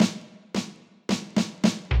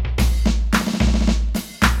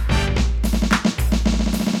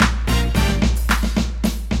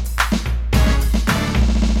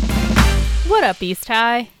up, East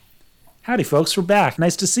High? Howdy, folks. We're back.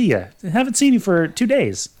 Nice to see you. I haven't seen you for 2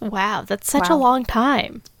 days. Wow, that's such a long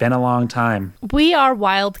time. Been a long time. We are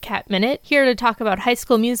Wildcat Minute, here to talk about High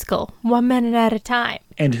School Musical, 1 minute at a time.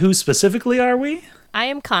 And who specifically are we? I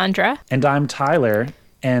am Condra. And I'm Tyler.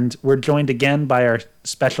 And we're joined again by our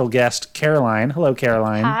special guest, Caroline. Hello,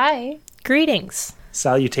 Caroline. Hi. Greetings.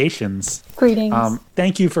 Salutations. Greetings.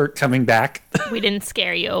 Thank you for coming back. We didn't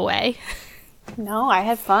scare you away. No, I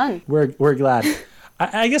had fun. We're glad.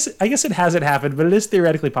 I guess it hasn't happened, but it is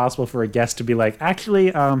theoretically possible for a guest to be like,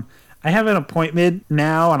 actually, I have an appointment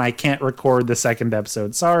now and I can't record the second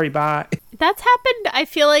episode. Sorry, bye. That's happened. I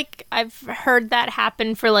feel like I've heard that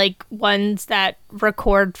happen for like ones that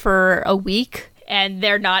record for a week and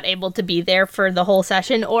they're not able to be there for the whole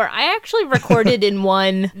session. Or I actually recorded in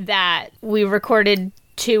one that we recorded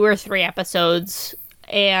 2 or 3 episodes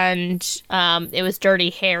and it was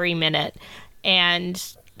Dirty Harry Minute. And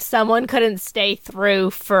someone couldn't stay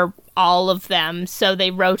through for all of them, so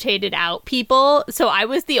they rotated out people. So I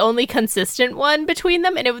was the only consistent one between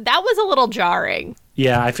them, and that was a little jarring.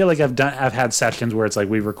 Yeah, I feel like I've had sessions where it's like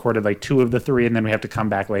we recorded like 2 of the 3, and then we have to come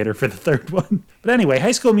back later for the 3rd one. But anyway,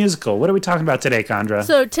 High School Musical. What are we talking about today, Condra?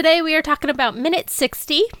 So today we are talking about minute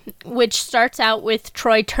 60, which starts out with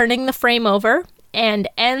Troy turning the frame over and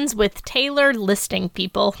ends with Taylor listing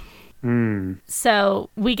people. So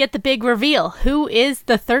we get the big reveal. Who is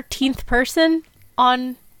the 13th person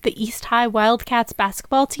on the East High Wildcats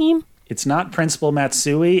basketball team? It's not Principal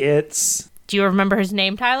Matsui, it's... Do you remember his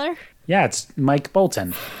name, Tyler? Yeah, it's Mike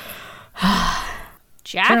Bolton.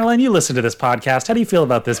 Jack? Caroline, you listen to this podcast. How do you feel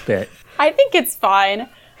about this bit? I think it's fine.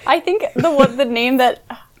 I think the name that...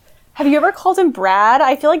 Have you ever called him Brad?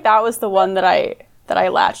 I feel like that was the one that I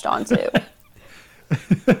latched onto.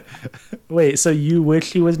 Wait, so you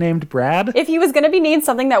wish he was named Brad? If he was going to be named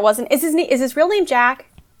something that wasn't... Is his real name Jack?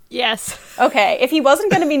 Yes. Okay, if he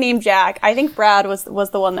wasn't going to be named Jack, I think Brad was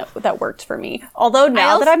the one that worked for me. Although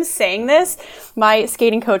now that I'm saying this, my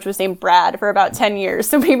skating coach was named Brad for about 10 years,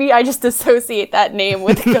 so maybe I just associate that name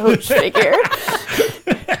with the coach figure.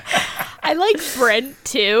 I like Brent,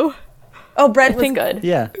 too. Oh, Brent was good.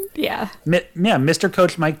 Yeah. Yeah. Mr.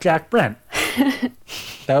 Coach Mike Jack Brent.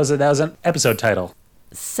 That was an episode title.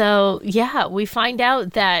 So, yeah, we find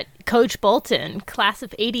out that Coach Bolton, class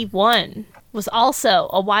of 81, was also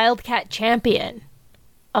a Wildcat champion,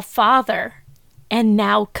 a father, and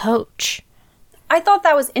now coach. I thought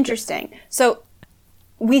that was interesting. So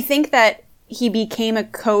we think that he became a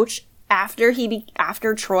coach after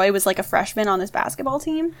Troy was like a freshman on this basketball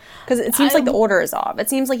team? Because it seems like the order is off. It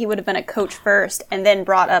seems like he would have been a coach first and then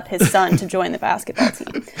brought up his son to join the basketball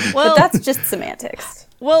team. But that's just semantics.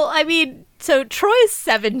 Well, I mean, so Troy's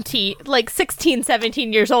 16,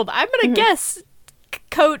 17 years old. I'm going to guess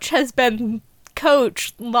coach has been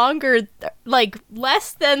coach longer, like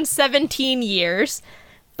less than 17 years,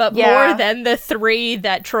 but more than the 3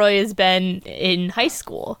 that Troy has been in high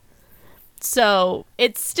school. So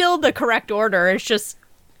it's still the correct order. It's just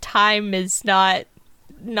time is not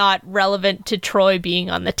relevant to Troy being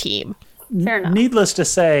on the team. Fair enough. Needless to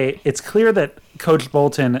say, it's clear that Coach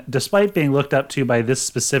Bolton, despite being looked up to by this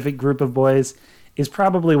specific group of boys, is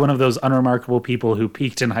probably one of those unremarkable people who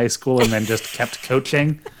peaked in high school and then just kept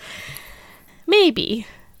coaching. Maybe.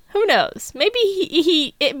 Who knows?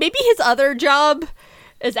 Maybe maybe his other job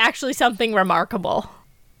is actually something remarkable.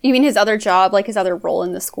 You mean his other job, like his other role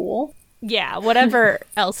in the school? Yeah, whatever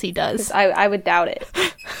else he does. I would doubt it.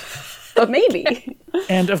 But maybe.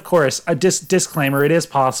 And of course, a disclaimer, it is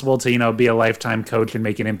possible to, be a lifetime coach and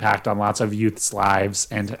make an impact on lots of youth's lives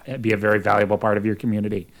and be a very valuable part of your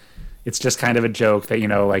community. It's just kind of a joke that,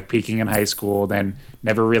 like peaking in high school, then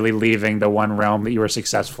never really leaving the one realm that you were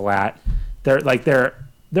successful at. There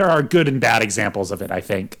are good and bad examples of it, I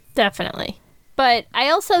think. Definitely. But I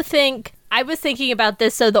also think, I was thinking about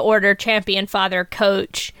this, so the order champion, father,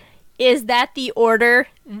 coach, is that the order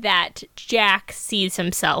that Jack sees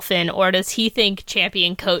himself in, or does he think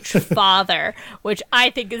champion, coach, father, which I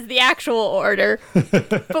think is the actual order?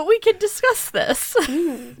 But we can discuss this.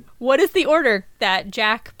 What is the order that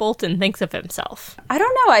Jack Bolton thinks of himself? I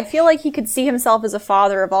don't know. I feel like he could see himself as a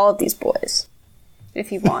father of all of these boys, if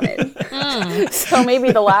he wanted. So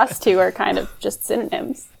maybe the last 2 are kind of just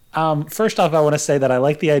synonyms. First off, I want to say that I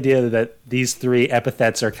like the idea that these 3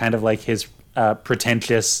 epithets are kind of like his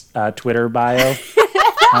pretentious Twitter bio.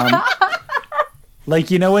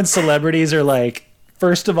 When celebrities are like,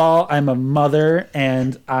 first of all, I'm a mother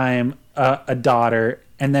and I'm a daughter,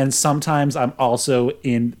 and then sometimes I'm also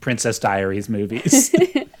in Princess Diaries movies.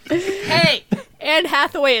 Hey, Anne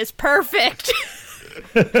Hathaway is perfect.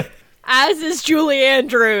 As is Julie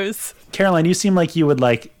Andrews. Caroline, you seem like you would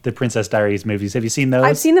like the Princess Diaries movies. Have you seen those?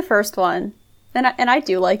 I've seen the first one, and I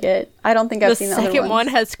do like it. I don't think I've seen the other ones. The second one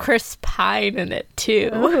has Chris Pine in it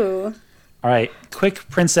too. Ooh. All right, quick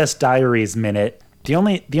Princess Diaries minute. The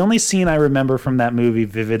only scene I remember from that movie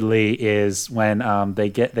vividly is when they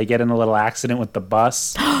get in a little accident with the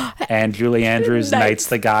bus, and Julie Andrews knights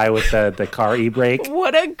the guy with the car e-brake.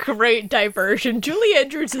 What a great diversion! Julie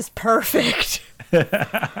Andrews is perfect.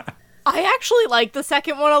 I actually like the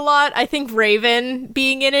second one a lot. I think Raven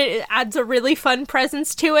being in it adds a really fun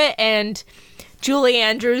presence to it, and Julie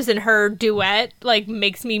Andrews and her duet like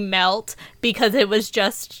makes me melt because it was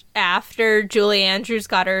just after Julie Andrews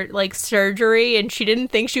got her like surgery and she didn't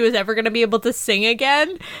think she was ever going to be able to sing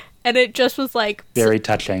again, and it just was like very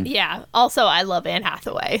touching. Yeah. Also, I love Anne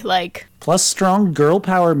Hathaway. Like, plus strong girl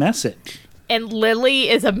power message. And Lily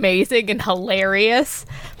is amazing and hilarious.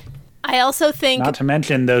 I also think, not to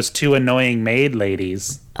mention those two annoying maid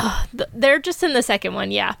ladies. They're just in the second one,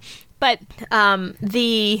 yeah. But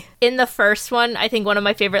in the first one, I think one of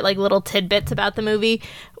my favorite like little tidbits about the movie,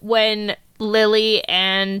 when Lily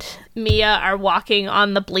and Mia are walking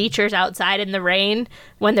on the bleachers outside in the rain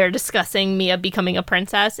when they're discussing Mia becoming a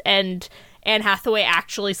princess, and Anne Hathaway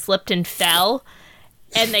actually slipped and fell,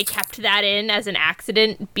 and they kept that in as an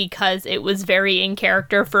accident because it was very in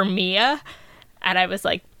character for Mia. And I was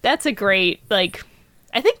like, that's a great, like,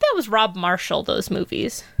 I think that was Rob Marshall, those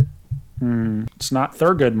movies. It's not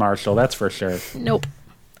Thurgood Marshall, that's for sure. Nope.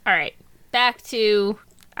 All right. Back to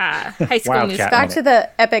High School Musical. Back to the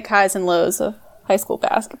epic highs and lows of high school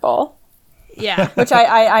basketball. Yeah. Which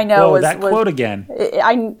I know was quote again.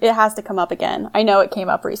 It has to come up again. I know it came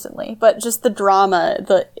up recently, but just the drama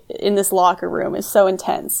in this locker room is so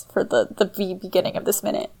intense for the beginning of this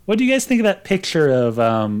minute. What do you guys think of that picture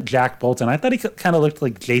of Jack Bolton? I thought he kind of looked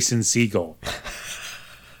like Jason Segel.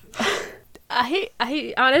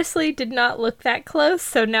 I honestly did not look that close,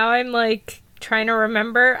 so now I'm like trying to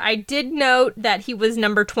remember. I did note that he was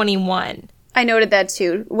number 21. I noted that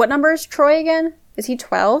too. What number is Troy again? Is he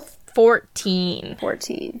 12? 14.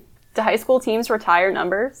 Do high school teams retire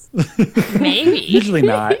numbers? Maybe. Usually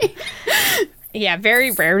not. Yeah,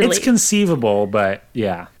 very rarely. It's conceivable, but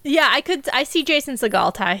yeah. Yeah, I see Jason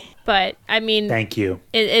Segel tie, but I mean, thank you.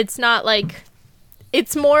 It's not like,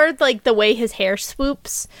 it's more like the way his hair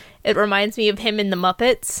swoops. It reminds me of him in the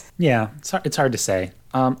Muppets. Yeah, it's hard to say.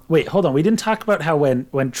 Wait, hold on. We didn't talk about how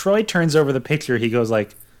when Troy turns over the picture, he goes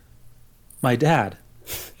like, "My dad."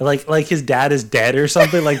 Like his dad is dead or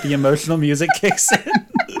something, like the emotional music kicks in.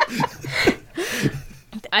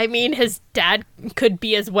 I mean, his dad could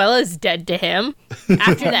be as well as dead to him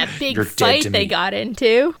after that big fight they got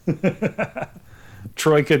into.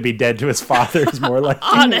 Troy could be dead to his father, is more like.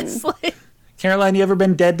 Honestly. Caroline, you ever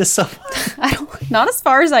been dead to someone? Not as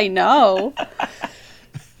far as I know.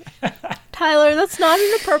 Tyler, that's not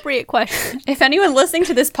an appropriate question. If anyone listening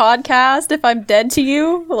to this podcast, if I'm dead to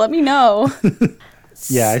you, let me know.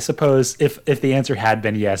 Yeah, I suppose if the answer had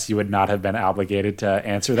been yes, you would not have been obligated to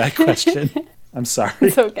answer that question. I'm sorry.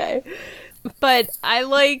 It's okay. But I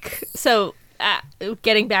like, so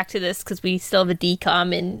getting back to this, because we still have a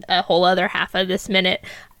decom in a whole other half of this minute.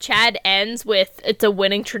 Chad ends with, "It's a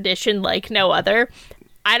winning tradition like no other."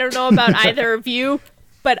 I don't know about either of you,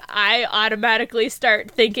 but I automatically start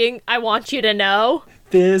thinking, I want you to know.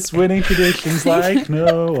 This winning tradition's like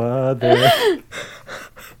no other.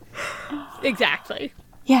 Exactly.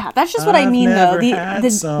 Yeah, that's just what I mean, though.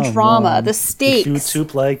 The drama, the stakes. Shoot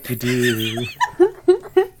soup like you do.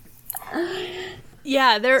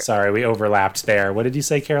 Yeah, Sorry, we overlapped there. What did you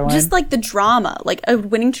say, Caroline? Just like the drama, like a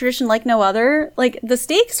winning tradition like no other. Like the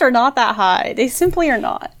stakes are not that high. They simply are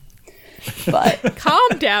not. But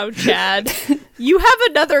calm down, Chad. You have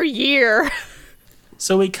another year.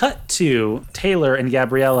 So we cut to Taylor and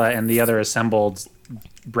Gabriella and the other assembled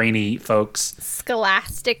brainy folks.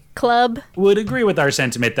 Scholastic Club Would agree with our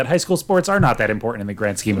sentiment that high school sports are not that important in the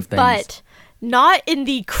grand scheme of things. But not in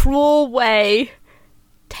the cruel way.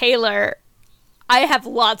 Taylor, I have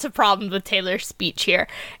lots of problems with Taylor's speech here.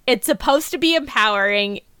 It's supposed to be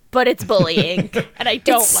empowering, but it's bullying, and I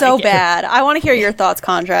don't like it. It's so bad. I want to hear your thoughts,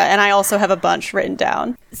 Condra, and I also have a bunch written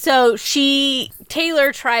down. So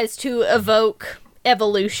Taylor tries to evoke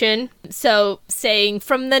evolution. So saying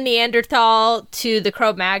from the Neanderthal to the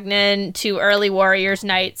Cro-Magnon to early Warriors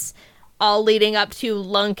Knights, all leading up to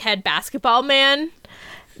Lunkhead Basketball Man.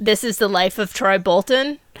 This is the life of Troy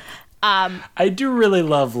Bolton. I do really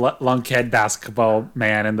love Lunkhead Basketball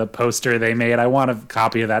Man and the poster they made. I want a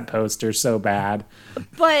copy of that poster so bad.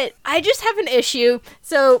 But I just have an issue.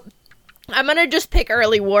 So I'm going to just pick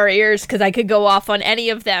early Warriors because I could go off on any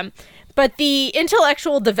of them. But the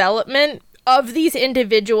intellectual development of these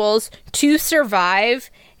individuals to survive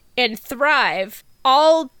and thrive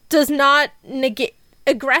all does not negate.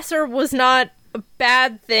 Aggressor was not a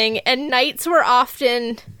bad thing, and knights were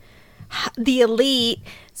often the elite,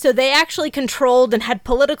 so they actually controlled and had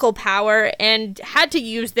political power and had to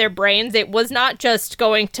use their brains. It was not just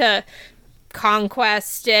going to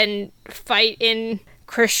conquest and fight in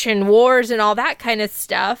Christian wars and all that kind of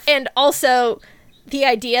stuff. And also the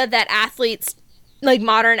idea that athletes, like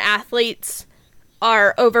modern athletes,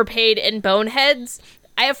 are overpaid and boneheads.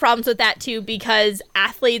 I have problems with that too, because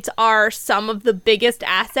athletes are some of the biggest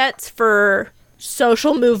assets for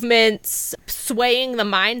social movements, swaying the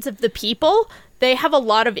minds of the people. They have a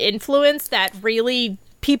lot of influence that really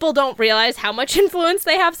people don't realize how much influence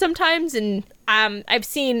they have sometimes. And I've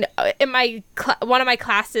seen in my one of my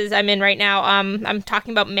classes I'm in right now, I'm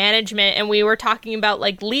talking about management, and we were talking about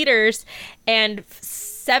like leaders, and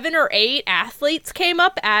 7 or 8 athletes came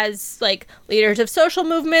up as like leaders of social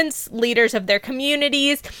movements, leaders of their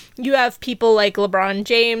communities. You have people like LeBron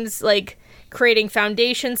James, like creating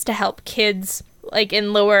foundations to help kids like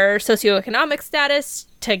in lower socioeconomic status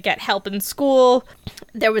to get help in school.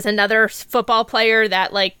 There was another football player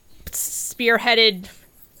that like spearheaded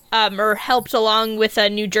or helped along with a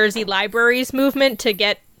New Jersey libraries movement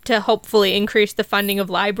to hopefully increase the funding of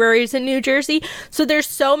libraries in New Jersey. So there's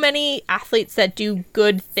so many athletes that do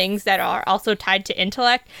good things that are also tied to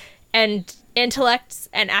intellect, and intellects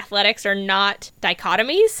and athletics are not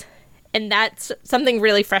dichotomies. And that's something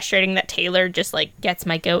really frustrating that Taylor just like gets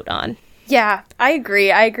my goat on. Yeah, I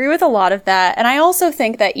agree. I agree with a lot of that. And I also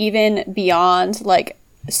think that even beyond like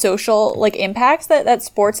social like impacts that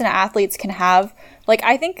sports and athletes can have, like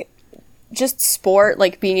I think just sport,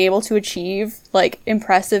 like being able to achieve like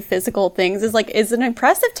impressive physical things is an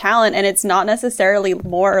impressive talent, and it's not necessarily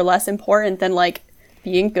more or less important than like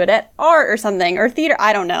being good at art or something, or theater.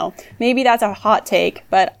 I don't know. Maybe that's a hot take,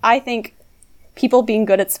 but I think people being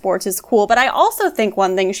good at sports is cool. But I also think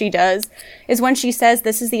one thing she does is when she says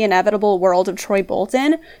this is the inevitable world of Troy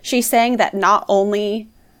Bolton, she's saying that not only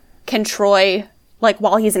can Troy, like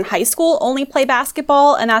while he's in high school, only play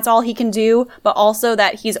basketball and that's all he can do, but also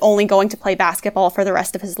that he's only going to play basketball for the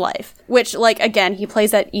rest of his life. Which, like, again, he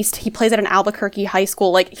plays at an Albuquerque high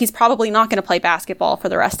school. Like, he's probably not going to play basketball for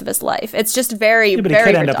the rest of his life. It's just very, but very he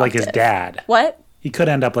could end reductive. up like his dad. What? He could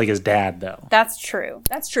end up like his dad, though. That's true.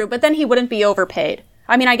 That's true. But then he wouldn't be overpaid.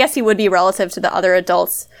 I mean, I guess he would be relative to the other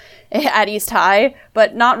adults at East High,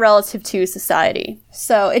 but not relative to society.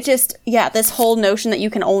 So it just, yeah, this whole notion that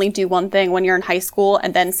you can only do one thing when you're in high school,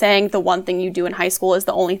 and then saying the one thing you do in high school is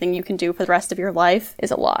the only thing you can do for the rest of your life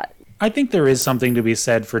is a lot. I think there is something to be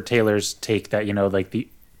said for Taylor's take that, you know, like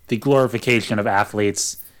the glorification of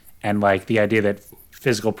athletes and like the idea that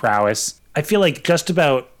physical prowess. I feel like just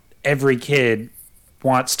about every kid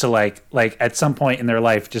wants to like at some point in their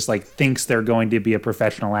life just like thinks they're going to be a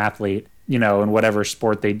professional athlete, you know, in whatever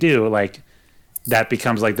sport they do. Like that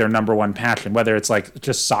becomes like their number one passion, whether it's like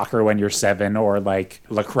just soccer when you're 7 or like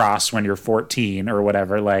lacrosse when you're 14 or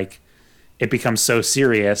whatever. Like it becomes so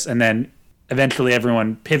serious, and then eventually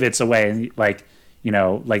everyone pivots away, and like, you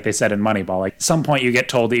know, like they said in Moneyball, like at some point you get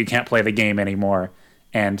told that you can't play the game anymore.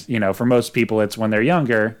 And, you know, for most people it's when they're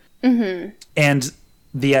younger. Mm-hmm. And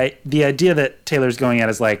the idea that Taylor's going at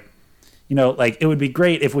is like, you know, like it would be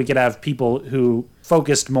great if we could have people who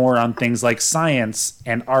focused more on things like science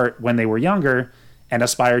and art when they were younger and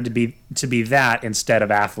aspired to be that instead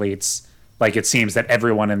of athletes. Like it seems that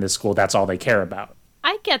everyone in this school, that's all they care about.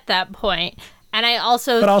 I get that point. And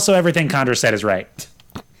But also everything Condra said is right.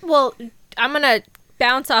 Well, I'm going to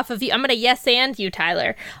bounce off of you. I'm going to yes and you,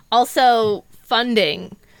 Tyler. Also,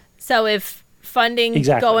 funding. So if funding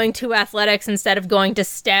going to athletics instead of going to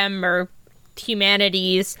STEM or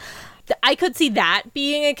humanities, I could see that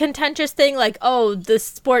being a contentious thing. Like, oh, the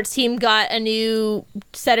sports team got a new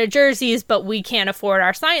set of jerseys, but we can't afford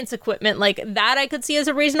our science equipment. Like that I could see as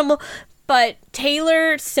a reasonable. But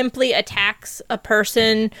Taylor simply attacks a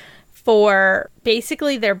person for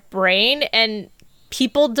basically their brain, and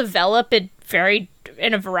people develop it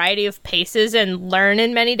in a variety of paces and learn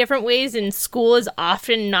in many different ways, and school is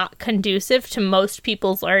often not conducive to most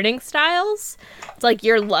people's learning styles. It's like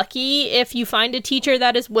you're lucky if you find a teacher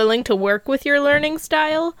that is willing to work with your learning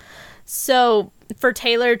style. So for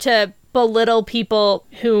Taylor to belittle people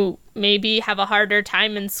who maybe have a harder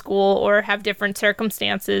time in school or have different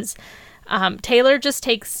circumstances, Taylor just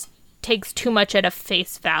takes too much at a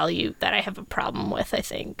face value that I have a problem with, I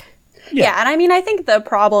think. Yeah, and I mean, I think the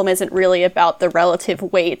problem isn't really about the relative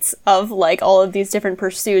weights of, like, all of these different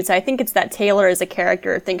pursuits. I think it's that Taylor as a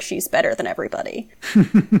character thinks she's better than everybody.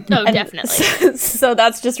 Oh, definitely. So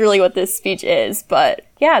that's just really what this speech is. But,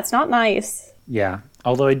 yeah, it's not nice. Yeah.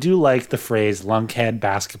 Although I do like the phrase lunkhead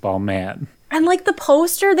basketball man. And, like, the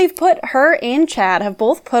poster, they've put her and Chad have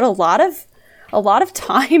both put a lot of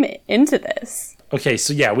time into this. Okay,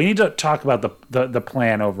 so yeah, we need to talk about the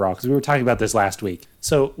plan overall, because we were talking about this last week.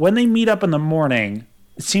 So when they meet up in the morning,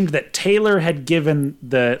 it seemed that Taylor had given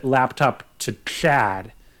the laptop to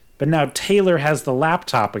Chad, but now Taylor has the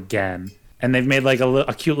laptop again, and they've made like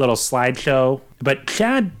a cute little slideshow. But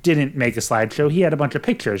Chad didn't make a slideshow. He had a bunch of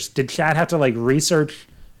pictures. Did Chad have to like research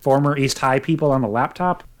former East High people on the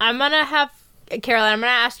laptop? Caroline, I'm going to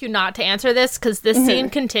ask you not to answer this because this scene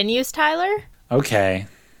continues, Tyler. Okay.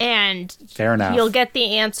 And fair enough. You'll get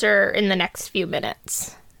the answer in the next few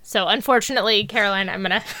minutes. So unfortunately, Caroline, I'm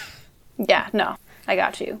going to... Yeah, no, I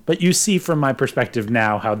got you. But you see from my perspective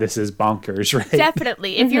now how this is bonkers, right?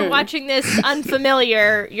 Definitely. If you're watching this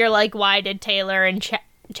unfamiliar, you're like, why did Taylor and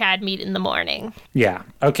Chad meet in the morning? Yeah,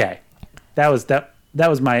 okay. That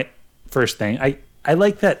was my first thing. I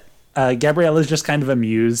like that Gabriella's just kind of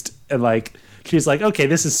amused and like... She's like, okay,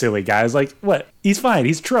 this is silly, guys. Like, what? He's fine.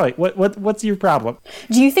 He's Troy. What's your problem?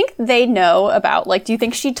 Do you think they know about, like, do you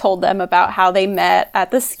think she told them about how they met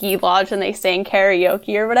at the ski lodge and they sang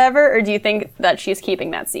karaoke or whatever? Or do you think that she's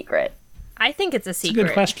keeping that secret? I think it's a secret. It's a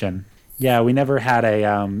good question. Yeah, we never had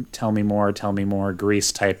a tell me more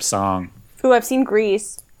Grease type song. Ooh, I've seen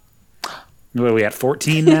Grease. What are we at,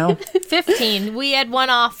 14 now? 15. We had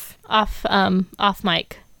one off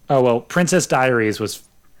mic. Oh, well, Princess Diaries was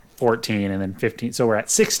 14 and then 15, so we're at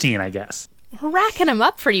 16, I guess. We're racking them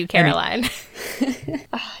up for you, Caroline.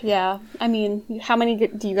 Yeah, I mean, how many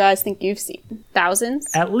do you guys think you've seen?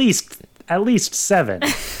 Thousands? At least 7.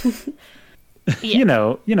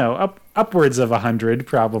 Yeah. You know, upwards of 100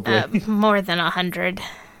 probably. More than 100.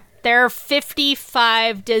 There are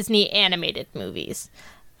 55 Disney animated movies,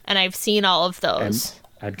 and I've seen all of those.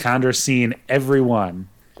 And I'd Condor seen every one.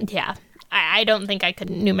 Yeah. I don't think I could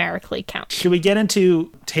numerically count. Should we get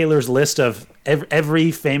into Taylor's list of every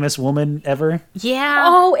famous woman ever? Yeah.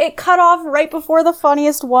 Oh, it cut off right before the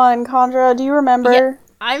funniest one, Condra. Do you remember? Yeah,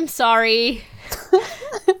 I'm sorry.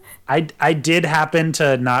 I did happen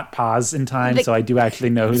to not pause in time, so I do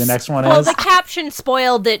actually know who the next one Well, is. the caption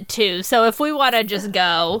spoiled it too, so if we want to just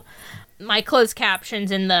go, my closed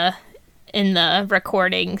captions in the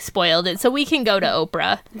recording spoiled it, so we can go to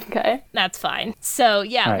Oprah. Okay. That's fine. So,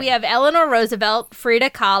 yeah, right. We have Eleanor Roosevelt,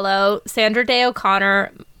 Frida Kahlo, Sandra Day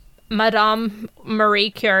O'Connor, Madame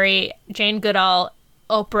Marie Curie, Jane Goodall,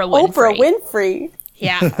 Oprah Winfrey. Oprah Winfrey.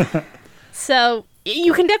 Yeah. So,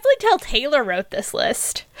 you can definitely tell Taylor wrote this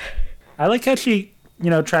list. I like how she,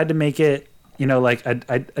 tried to make it, like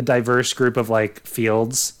a diverse group of, like,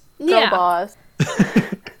 fields. Girl boss.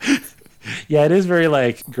 Yeah, it is very,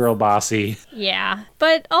 like, girl bossy. Yeah.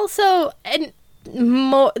 But also,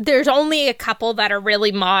 there's only a couple that are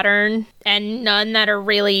really modern and none that are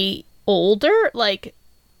really older. Like,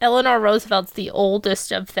 Eleanor Roosevelt's the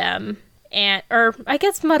oldest of them. Or I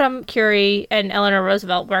guess Madame Curie and Eleanor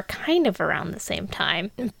Roosevelt were kind of around the same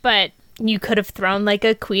time. But you could have thrown, like,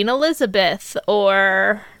 a Queen Elizabeth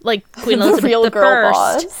or, like, Queen Elizabeth real the girl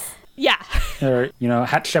First. boss. Yeah. Or,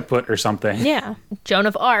 Hatshepsut or something. Yeah. Joan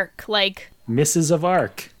of Arc, like... Mrs. of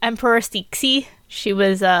Arc. Emperor Cixi. She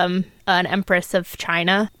was an empress of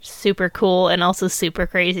China. Super cool and also super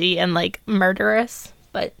crazy and, like, murderous.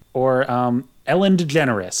 But Or Ellen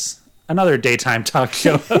DeGeneres, another daytime talk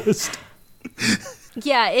show host.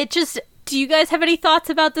 yeah, do you guys have any thoughts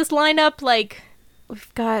about this lineup? Like,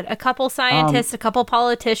 we've got a couple scientists, a couple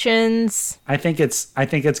politicians. I think it's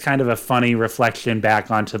kind of a funny reflection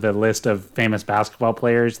back onto the list of famous basketball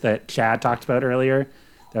players that Chad talked about earlier.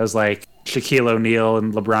 That was like Shaquille O'Neal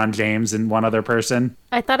and LeBron James and one other person.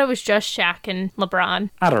 I thought it was just Shaq and LeBron.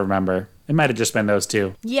 I don't remember. It might have just been those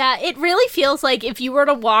two. Yeah, it really feels like if you were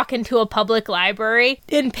to walk into a public library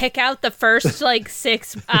and pick out the first, like,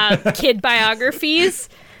 6 kid biographies,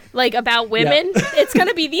 like, about women, it's going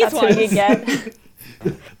to be these ones. That's what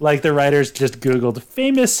you get. Like the writers just Googled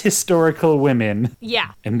famous historical women.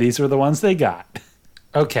 Yeah. And these were the ones they got.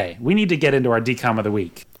 Okay, we need to get into our DCOM of the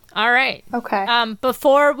week. All right. Okay.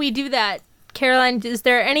 Before we do that, Caroline, is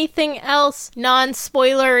there anything else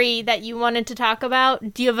non-spoilery that you wanted to talk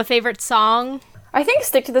about? Do you have a favorite song? I think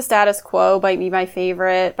Stick to the Status Quo might be my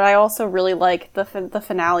favorite, but I also really like the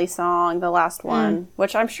finale song, the last one,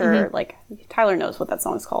 which I'm sure, like, Tyler knows what that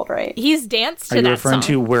song's called, right? He's danced to Are you that referring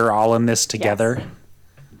song. to We're All in This Together? Yes.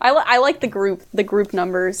 I like the group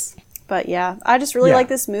numbers. But yeah, I just really like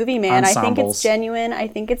this movie, man. Ensembles. I think it's genuine. I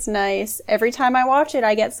think it's nice. Every time I watch it,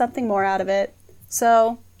 I get something more out of it.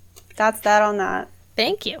 So that's that on that.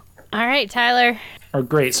 Thank you. All right, Tyler. Oh,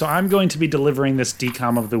 great. So I'm going to be delivering this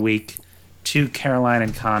DCOM of the week to Caroline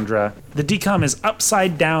and Condra. The DCOM is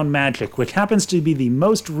Upside Down Magic, which happens to be the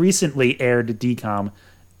most recently aired DCOM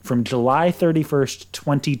from July 31st,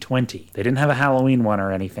 2020. They didn't have a Halloween one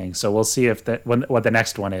or anything, so we'll see if what the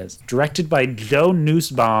next one is. Directed by Joe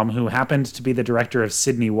Nussbaum, who happened to be the director of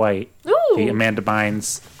Sydney White, the Amanda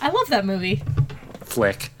Bynes I love that movie.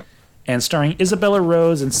 flick. And starring Isabella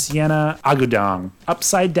Rose and Sienna Agudong.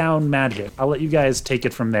 Upside Down Magic. I'll let you guys take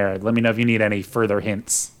it from there. Let me know if you need any further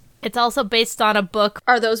hints. It's also based on a book.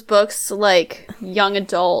 Are those books like young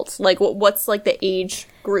adult? Like what's like the age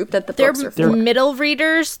group that the books are for? They're middle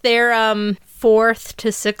readers. They're 4th to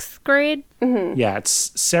 6th grade. Mm-hmm. Yeah,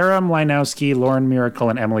 it's Sarah Mlynowski, Lauren Miracle,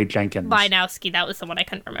 and Emily Jenkins. Mlynowski, that was the one I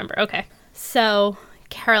couldn't remember. Okay. So,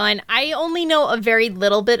 Caroline, I only know a very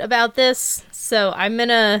little bit about this, so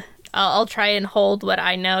I'll try and hold what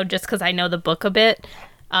I know just because I know the book a bit.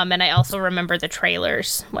 And I also remember the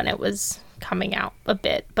trailers when it was coming out a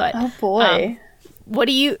bit. But oh boy. What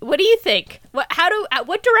do you think?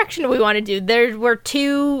 What direction do we want to do? There were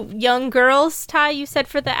 2 young girls, Ty, you said,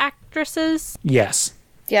 for the actresses? Yes.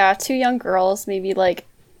 Yeah, 2 young girls, maybe like,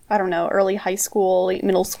 I don't know, early high school, late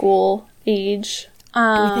middle school age. Do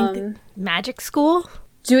we think magic school?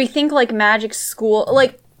 Do we think like magic school?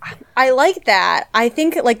 Like, I like that. I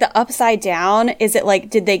think like the Upside Down, is it like,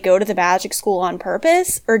 did they go to the magic school on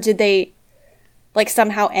purpose? Or did they like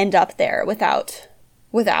somehow end up there without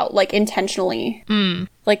like intentionally?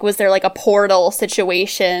 Like, was there like a portal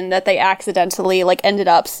situation that they accidentally like ended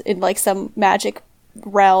up in like some magic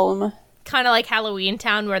realm? Kind of like Halloween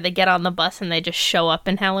Town, where they get on the bus and they just show up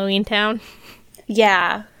in Halloween Town.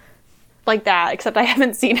 Yeah. Like that, except I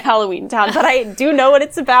haven't seen Halloween Town, but I do know what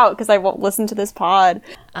it's about because I won't listen to this pod.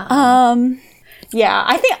 Yeah,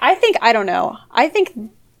 I think I don't know. I think,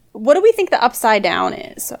 what do we think the Upside Down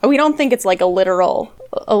is? We don't think it's like a literal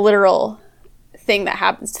thing that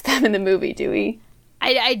happens to them in the movie, do we?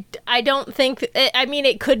 I don't think. I mean,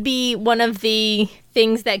 it could be one of the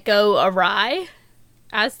things that go awry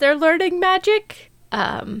as they're learning magic.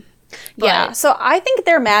 Yeah, so I think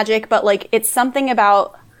they're magic, but like it's something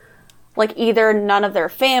about like either none of their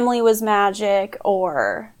family was magic,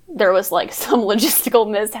 or there was like some logistical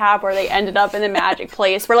mishap where they ended up in a magic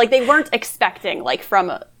place where like they weren't expecting like from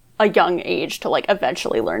a young age to like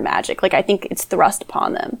eventually learn magic. Like I think it's thrust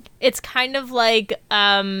upon them. It's kind of like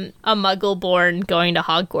a muggle born going to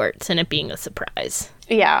Hogwarts and it being a surprise.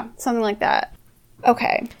 Yeah, something like that.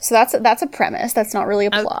 Okay, so that's a premise. That's not really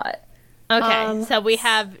a plot. Okay, so we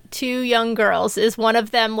have 2 young girls. Is one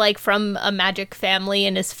of them like from a magic family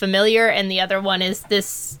and is familiar, and the other one is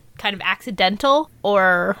this kind of accidental,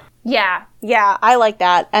 or? Yeah, I like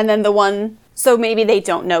that. And then the one, so maybe they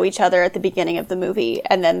don't know each other at the beginning of the movie,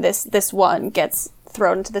 and then this one gets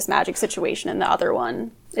thrown into this magic situation, and the other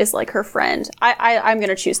one is like her friend. I'm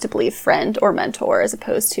gonna choose to believe friend or mentor as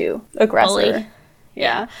opposed to aggressor. Bully.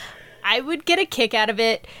 Yeah. I would get a kick out of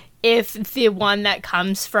it if the one that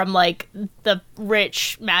comes from like the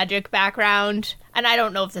rich magic background, and I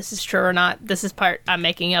don't know if this is true or not, this is part I'm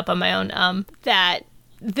making up on my own, that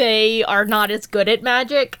they are not as good at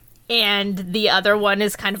magic, and the other one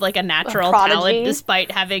is kind of like a natural talent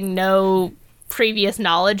despite having no previous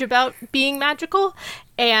knowledge about being magical,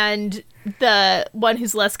 and the one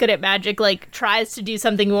who's less good at magic like tries to do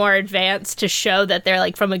something more advanced to show that they're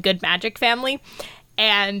like from a good magic family,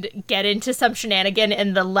 and get into some shenanigan,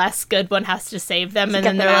 and the less good one has to save them, and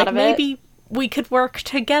then they're like, maybe we could work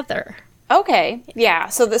together. Okay, yeah.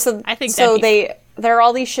 So I think so. There are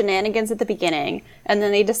all these shenanigans at the beginning, and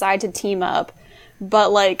then they decide to team up.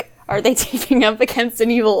 But like, are they teaming up against an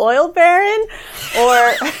evil oil baron,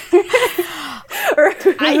 or who are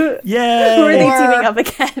they teaming up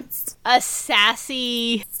against? A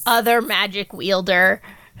sassy other magic wielder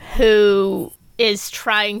who is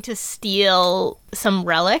trying to steal some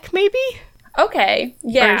relic, maybe? Okay,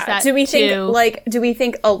 yeah. Do we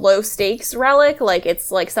think a low stakes relic? Like it's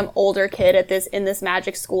like some older kid in this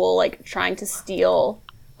magic school, like trying to steal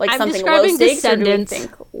like something low stakes, or do we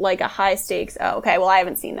think like a high stakes? Oh, okay. Well, I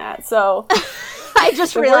haven't seen that, so I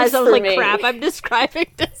just realized I was like, crap. I'm describing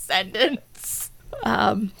Descendants.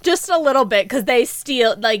 Just a little bit, because they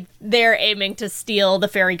steal, like they're aiming to steal the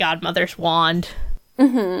fairy godmother's wand.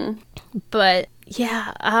 Mm-hmm. But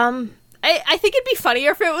yeah, I think it'd be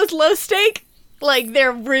funnier if it was low stake. Like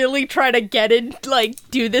they're really trying to get in, like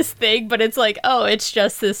do this thing, but it's like, oh, it's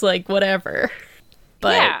just this like whatever.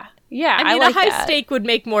 But Yeah, I mean, like a high that. stake would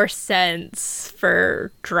make more sense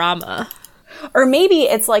for drama. Or maybe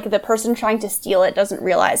it's like the person trying to steal it doesn't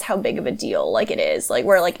realize how big of a deal like it is. Like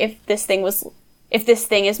where like if this thing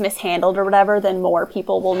is mishandled or whatever, then more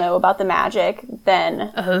people will know about the magic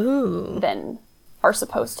than are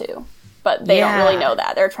supposed to. But they don't really know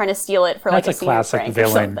that. They're trying to steal it for like That's a a classic prank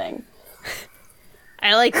villain. or something.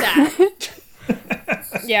 I like that.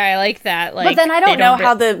 Yeah, I like that. Like, But then I don't know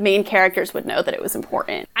how the main characters would know that it was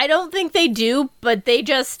important. I don't think they do, but they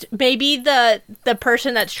just maybe the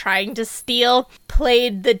person that's trying to steal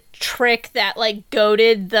played the trick that like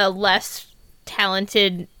goaded the less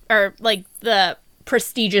talented or like the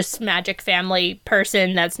prestigious magic family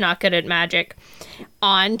person that's not good at magic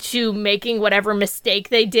onto making whatever mistake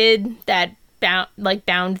they did that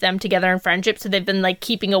bound them together in friendship. So they've been like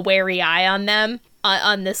keeping a wary eye on them.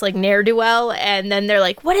 On this like ne'er-do-well, and then they're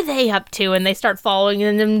like, what are they up to? And they start following,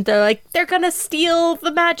 and then they're like, they're gonna steal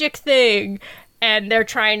the magic thing, and they're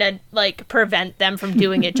trying to like prevent them from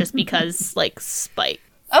doing it just because like spite.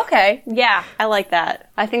 Okay, yeah, I like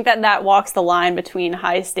that. I think that walks the line between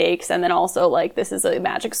high stakes and then also like this is a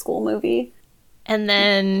magic school movie. And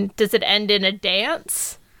then does it end in a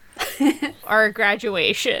dance or a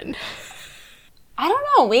graduation? I don't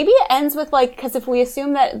know. Maybe it ends with like, because if we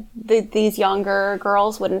assume that these younger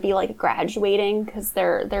girls wouldn't be like graduating because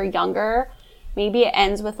they're younger, maybe it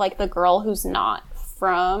ends with like the girl who's not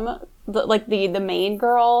from the main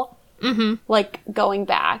girl, like going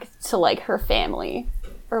back to like her family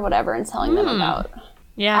or whatever and telling them about.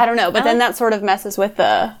 Yeah, I don't know, but then that sort of messes with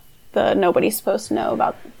the nobody's supposed to know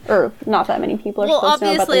about, or not that many people are supposed to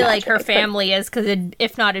know about the obviously, magic, like her family is because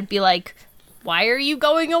if not, it'd be like, why are you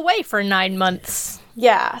going away for 9 months?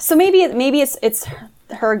 Yeah, so maybe it's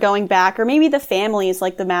her going back, or maybe the families,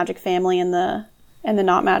 like the magic family and the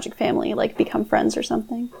not magic family, like become friends or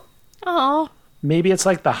something. Oh, Maybe it's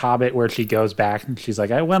like The Hobbit where she goes back and she's like,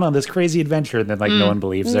 I went on this crazy adventure, and then like no one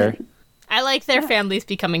believes her. I like their families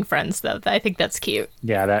becoming friends though. I think that's cute.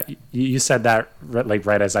 Yeah, that you said that like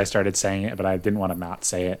right as I started saying it, but I didn't want to not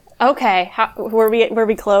say it. Okay, were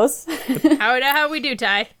we close? How we do,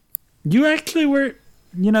 Ty? You actually were,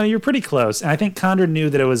 you're pretty close. And I think Condor knew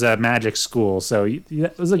that it was a magic school, so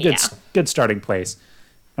it was a good starting place.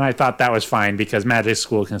 And I thought that was fine because magic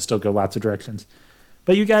school can still go lots of directions.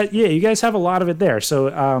 But you guys have a lot of it there.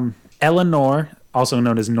 So Eleanor, also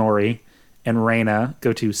known as Nori, and Raina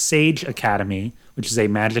go to Sage Academy, which is a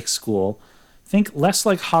magic school. Think less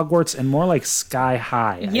like Hogwarts and more like Sky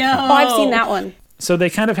High. Oh, I've seen that one. So they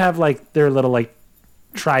kind of have like their little like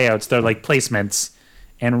tryouts, their like placements.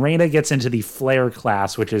 And Raina gets into the Flare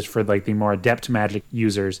class, which is for like the more adept magic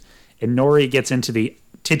users. And Nori gets into the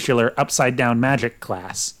titular Upside Down Magic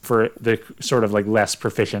class for the sort of like less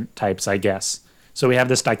proficient types, I guess. So we have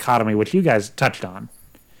this dichotomy, which you guys touched on.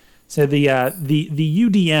 So the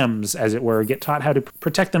UDMs, as it were, get taught how to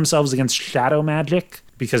protect themselves against shadow magic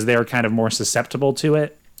because they're kind of more susceptible to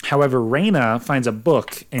it. However, Raina finds a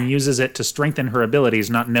book and uses it to strengthen her abilities,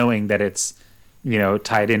 not knowing that it's,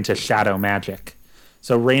 tied into shadow magic.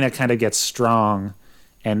 So Raina kind of gets strong,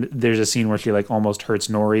 and there's a scene where she like almost hurts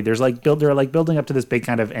Nori. They're like building up to this big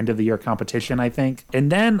kind of end of the year competition, I think. And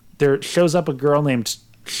then there shows up a girl named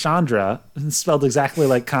Chandra, spelled exactly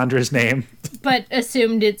like Condra's name. But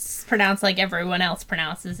assumed it's pronounced like everyone else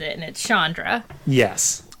pronounces it, and it's Chandra.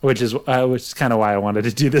 Yes, which is kind of why I wanted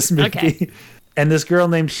to do this movie. Okay. And this girl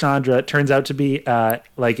named Chandra turns out to be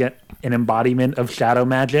like an embodiment of shadow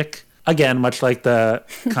magic. Again, much like the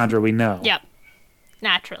Chandra we know. Yep.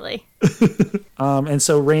 Naturally. And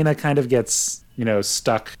so Raina kind of gets,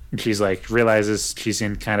 stuck. She's like, realizes she's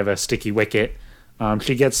in kind of a sticky wicket.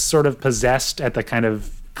 She gets sort of possessed at the kind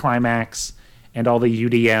of climax, and all the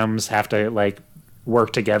UDMs have to like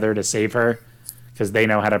work together to save her because they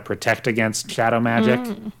know how to protect against shadow magic.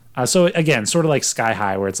 So again, sort of like Sky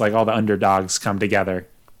High, where it's like all the underdogs come together.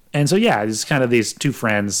 And so yeah, it's kind of these two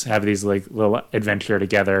friends have these like little adventure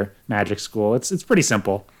together, magic school. It's pretty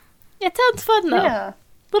simple. It sounds fun though. Yeah.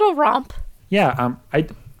 Little romp. Yeah,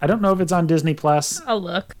 I don't know if it's on Disney Plus. I'll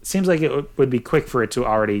look. Seems like it would be quick for it to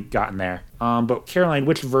already gotten there. But Caroline,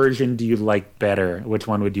 which version do you like better? Which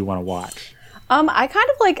one would you want to watch? I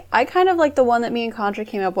kind of like the one that me and Contra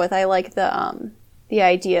came up with. I like the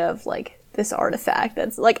idea of like this artifact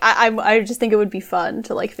that's like I just think it would be fun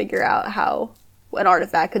to like figure out how an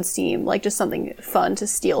artifact could seem like just something fun to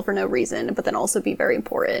steal for no reason, but then also be very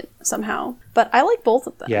important somehow. But I like both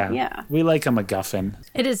of them. Yeah. We like a MacGuffin.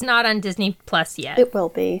 It is not on Disney Plus yet. It will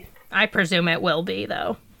be. I presume it will be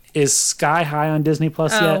though. Is Sky High on Disney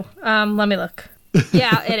Plus yet? Let me look.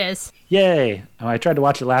 Yeah, it is. Yay! I tried to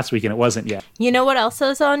watch it last week and it wasn't yet. You know what else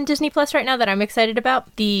is on Disney Plus right now that I'm excited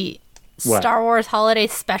about? The What? Star Wars Holiday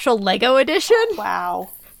Special Lego Edition. Wow.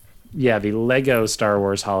 Yeah, the Lego Star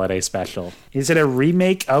Wars Holiday Special. Is it a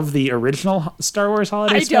remake of the original Star Wars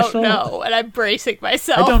Holiday I Special? don't know, and I'm bracing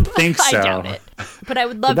myself. I don't think so. I doubt it. But I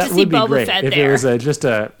would love That to see would be Boba great Fett if there. it was just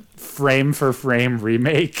a frame-for-frame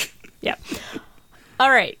remake. Yeah. All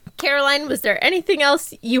right. Caroline, was there anything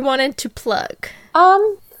else you wanted to plug?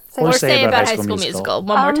 Or say about High School Musical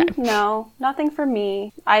one more time. No, nothing for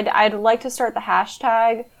me. I'd like to start the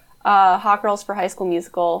hashtag Hot Girls for High School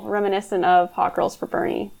Musical, reminiscent of Hot Girls for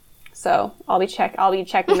Bernie. So I'll be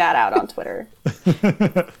checking that out on Twitter.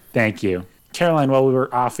 Thank you. Caroline, while we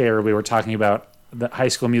were off air, we were talking about the High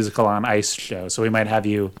School Musical on Ice show, so we might have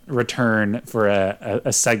you return for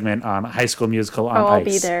a segment on High School Musical on Ice. I'll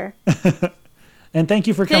be there. And thank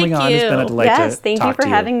you for coming Thank on. It's been a you. delight to Yes, thank you talk for to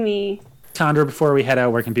having me. Condra, before we head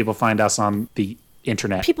out, where can people find us on the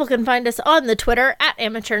internet? People can find us on the Twitter at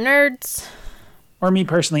Amateur Nerds. Or me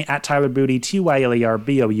personally, at Tyler Boudy,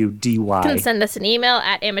 TYLERBOUDY. You can send us an email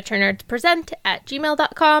at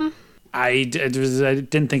amateurnerdspresent@gmail.com. I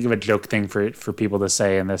didn't think of a joke thing for people to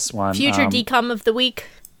say in this one. Future decom of the week.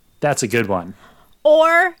 That's a good one.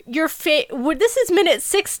 Or your this is minute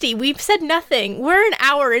 60. We've said nothing. We're an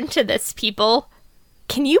hour into this, people.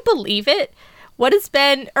 Can you believe it? What's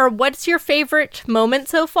your favorite moment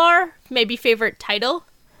so far? Maybe favorite title?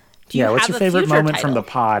 What's your favorite moment title? from the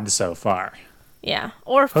pod so far? Yeah,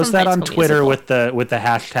 or Post from that High on School Twitter Musical. with the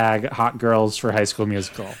hashtag Hot Girls for High School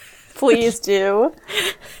Musical. Please do.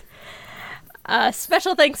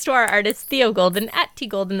 Special thanks to our artist Theo Golden at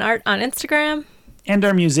tgoldenart on Instagram. And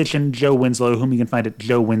our musician Joe Winslow, whom you can find at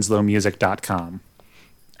joewinslowmusic.com.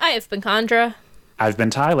 I have been Condra. I've been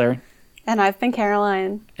Tyler. And I've been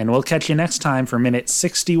Caroline. And we'll catch you next time for minute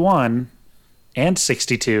 61 and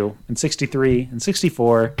 62 and 63 and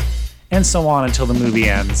 64 and so on until the movie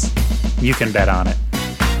ends. You can bet on it.